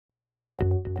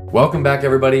Welcome back,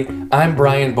 everybody. I'm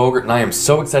Brian Bogert, and I am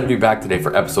so excited to be back today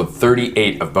for episode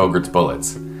 38 of Bogert's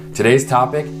Bullets. Today's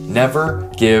topic,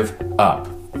 never give up.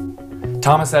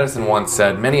 Thomas Edison once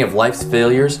said, many of life's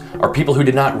failures are people who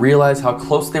did not realize how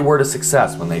close they were to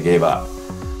success when they gave up.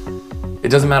 It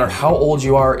doesn't matter how old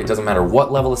you are, it doesn't matter what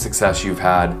level of success you've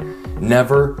had,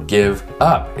 never give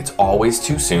up. It's always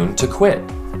too soon to quit.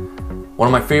 One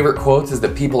of my favorite quotes is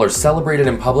that people are celebrated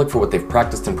in public for what they've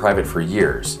practiced in private for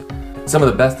years. Some of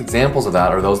the best examples of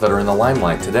that are those that are in the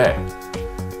limelight today.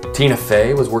 Tina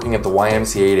Fey was working at the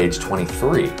YMCA at age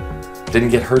 23. Didn't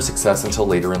get her success until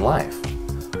later in life.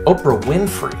 Oprah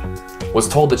Winfrey was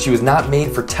told that she was not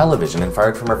made for television and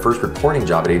fired from her first reporting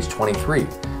job at age 23.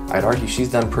 I'd argue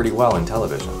she's done pretty well in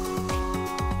television.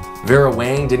 Vera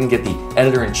Wang didn't get the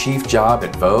editor-in-chief job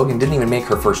at Vogue and didn't even make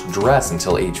her first dress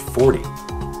until age 40.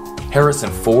 Harrison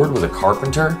Ford was a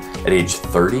carpenter at age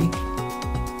 30.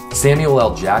 Samuel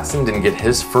L. Jackson didn't get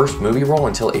his first movie role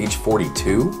until age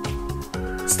 42.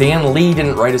 Stan Lee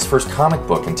didn't write his first comic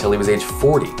book until he was age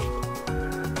 40.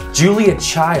 Julia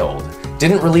Child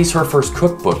didn't release her first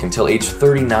cookbook until age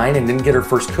 39 and didn't get her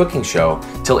first cooking show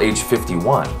till age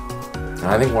 51. And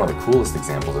I think one of the coolest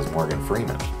examples is Morgan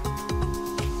Freeman.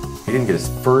 He didn't get his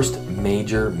first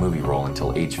major movie role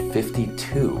until age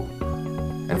 52.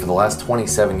 And for the last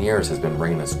 27 years has been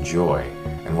bringing us joy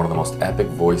and one of the most epic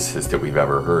voices that we've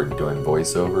ever heard, doing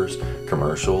voiceovers,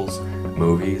 commercials,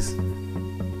 movies.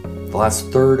 The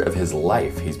last third of his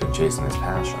life, he's been chasing his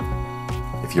passion.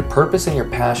 If your purpose and your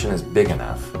passion is big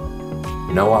enough,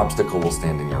 no obstacle will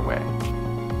stand in your way.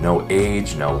 No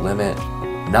age, no limit,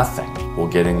 nothing will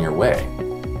get in your way.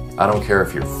 I don't care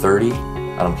if you're 30,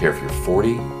 I don't care if you're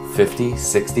 40, 50,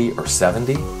 60, or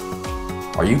 70.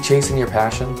 Are you chasing your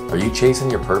passion? Are you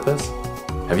chasing your purpose?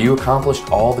 Have you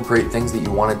accomplished all the great things that you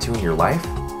wanted to in your life?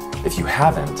 If you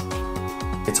haven't,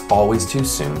 it's always too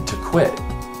soon to quit.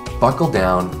 Buckle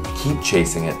down, keep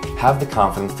chasing it, have the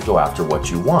confidence to go after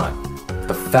what you want.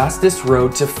 The fastest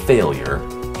road to failure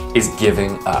is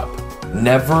giving up.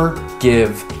 Never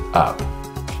give up.